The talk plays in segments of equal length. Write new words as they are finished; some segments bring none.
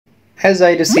As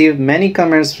I receive many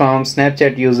comments from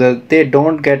Snapchat users, they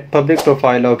don't get public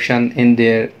profile option in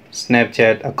their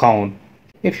Snapchat account.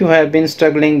 If you have been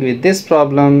struggling with this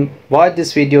problem, watch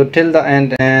this video till the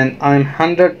end and I'm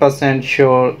 100%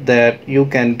 sure that you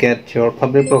can get your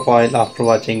public profile after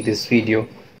watching this video.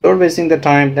 Without wasting the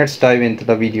time, let's dive into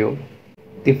the video.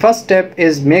 The first step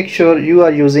is make sure you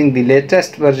are using the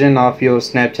latest version of your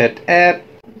Snapchat app.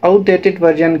 Outdated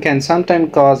version can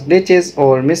sometimes cause glitches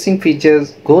or missing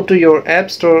features. Go to your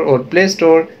App Store or Play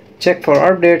Store, check for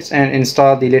updates and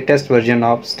install the latest version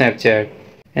of Snapchat.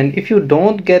 And if you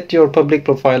don't get your public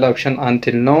profile option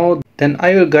until now, then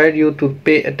I will guide you to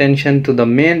pay attention to the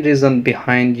main reason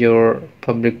behind your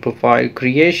public profile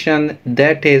creation,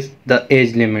 that is the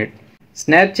age limit.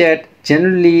 Snapchat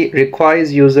generally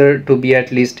requires user to be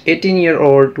at least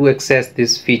 18-year-old to access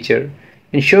this feature.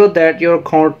 Ensure that your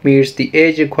account meets the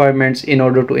age requirements in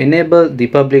order to enable the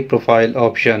public profile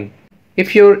option.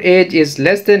 If your age is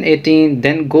less than 18,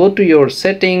 then go to your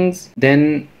settings,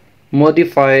 then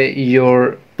modify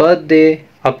your birthday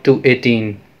up to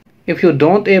 18. If you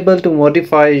don't able to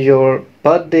modify your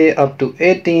birthday up to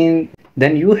 18,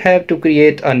 then you have to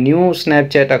create a new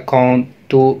Snapchat account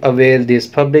to avail this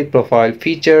public profile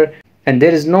feature, and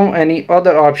there is no any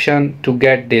other option to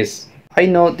get this. I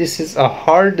know this is a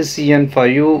hard decision for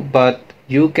you, but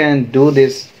you can do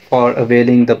this for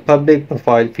availing the public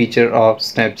profile feature of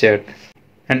Snapchat.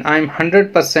 And I'm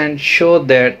 100% sure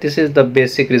that this is the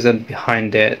basic reason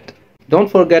behind that.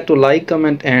 Don't forget to like,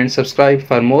 comment and subscribe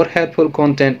for more helpful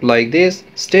content like this.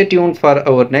 Stay tuned for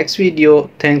our next video.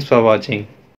 Thanks for watching.